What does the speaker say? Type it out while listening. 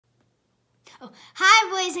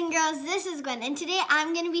Hi boys and girls, this is Gwen, and today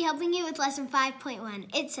I'm going to be helping you with lesson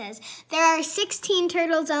 5.1. It says, there are 16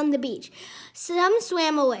 turtles on the beach. Some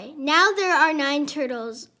swam away. Now there are 9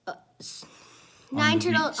 turtles on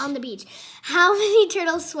the beach. How many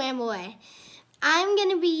turtles swam away? I'm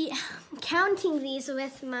going to be counting these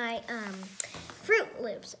with my Fruit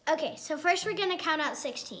Loops. Okay, so first we're going to count out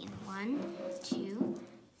 16. 1, 2,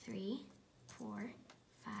 3, 4,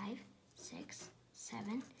 5, 6,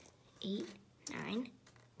 7, 8, 9,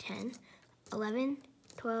 10, 11,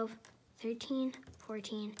 12, 13,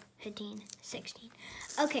 14, 15, 16.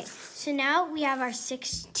 Okay, so now we have our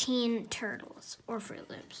 16 turtles or Fruit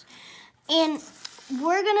Loops. And we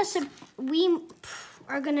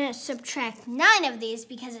are gonna subtract 9 of these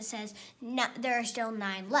because it says there are still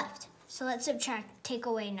 9 left. So let's take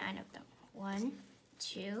away 9 of them. 1,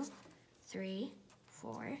 2, 3,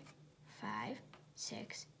 4, 5,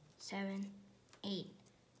 6, 7, 8,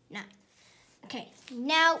 9. Okay,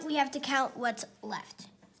 now we have to count what's left.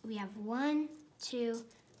 We have 1, 2,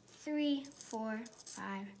 3, 4,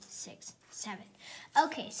 5, 6, 7.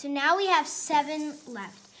 Okay, so now we have 7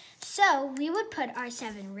 left. So we would put our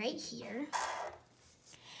 7 right here,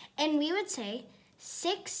 and we would say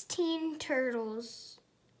 16 turtles.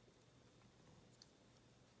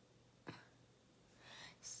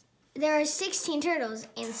 There are 16 turtles,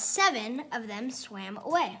 and 7 of them swam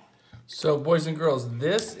away. So boys and girls,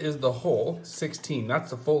 this is the whole 16. That's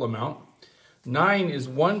the full amount. 9 is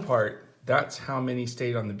one part. That's how many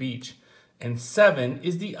stayed on the beach. And 7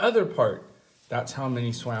 is the other part. That's how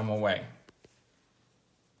many swam away.